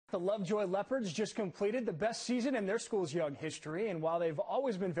The Lovejoy Leopards just completed the best season in their school's young history, and while they've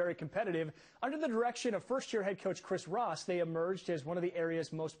always been very competitive, under the direction of first-year head coach Chris Ross, they emerged as one of the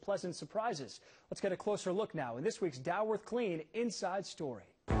area's most pleasant surprises. Let's get a closer look now in this week's Dalworth Clean Inside Story.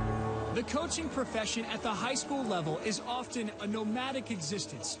 The coaching profession at the high school level is often a nomadic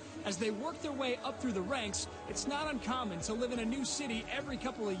existence. As they work their way up through the ranks, it's not uncommon to live in a new city every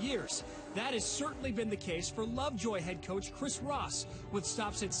couple of years. That has certainly been the case for Lovejoy head coach Chris Ross, with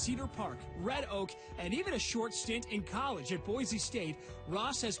stops at Cedar Park, Red Oak, and even a short stint in college at Boise State.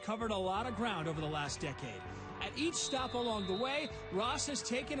 Ross has covered a lot of ground over the last decade. At each stop along the way, Ross has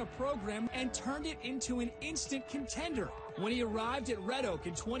taken a program and turned it into an instant contender. When he arrived at Red Oak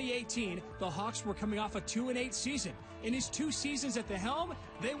in 2018, the Hawks were coming off a 2-8 season. In his 2 seasons at the helm,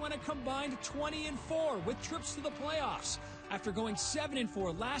 they went a combined 20-4 with trips to the playoffs. After going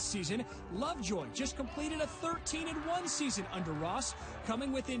 7-4 last season, Lovejoy just completed a 13-1 season under Ross,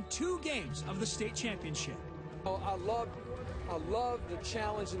 coming within 2 games of the state championship. I love the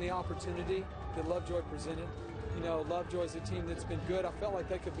challenge and the opportunity that Lovejoy presented. You know, Lovejoy's a team that's been good. I felt like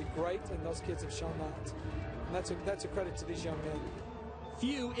they could be great, and those kids have shown that. And that's a credit to these young men.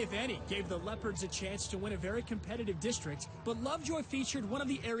 Few, if any, gave the Leopards a chance to win a very competitive district, but Lovejoy featured one of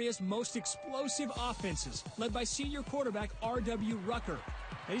the area's most explosive offenses, led by senior quarterback R.W. Rucker.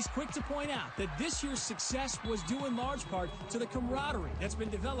 And he's quick to point out that this year's success was due in large part to the camaraderie that's been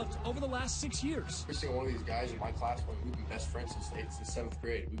developed over the last 6 years. Every single one of these guys in my class, we've been best friends since 8th and 7th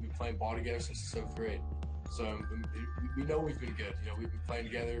grade. We've been playing ball together since the 7th grade. So we know we've been good. You know, we've been playing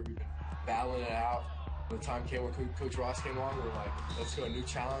together. We've been battling it out. When the time came when Coach Ross came along, we were like, let's go a new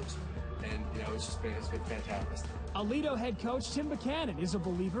challenge. And, you know, it's been fantastic. Aledo head coach Tim Buchanan is a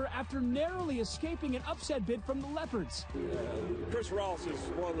believer after narrowly escaping an upset bid from the Leopards. Chris Ross is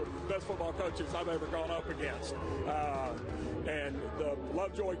one of the best football coaches I've ever gone up against. And the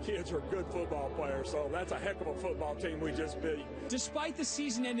Lovejoy kids are good football players, so that's a heck of a football team we just beat. Despite the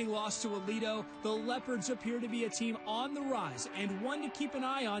season-ending loss to Aledo, the Leopards appear to be a team on the rise and one to keep an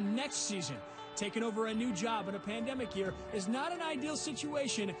eye on next season. Taking over a new job in a pandemic year is not an ideal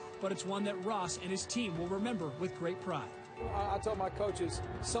situation, but it's one that Ross and his team will remember with great pride. I told my coaches,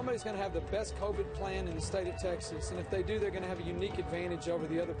 somebody's going to have the best COVID plan in the state of Texas, and if they do, they're going to have a unique advantage over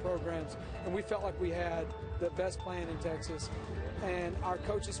the other programs. And we felt like we had the best plan in Texas. And our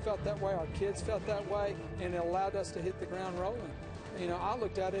coaches felt that way, our kids felt that way, and it allowed us to hit the ground rolling. You know, I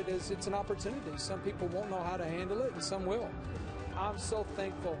looked at it as it's an opportunity. Some people won't know how to handle it, and some will. I'm so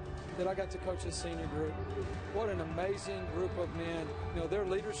thankful that I got to coach this senior group. What an amazing group of men. You know, their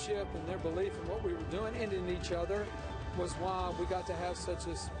leadership and their belief in what we were doing and in each other was why we got to have such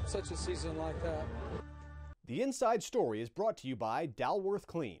a season like that. The Inside Story is brought to you by Dalworth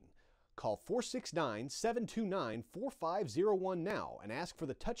Clean. Call 469-729-4501 now and ask for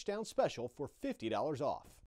the touchdown special for $50 off.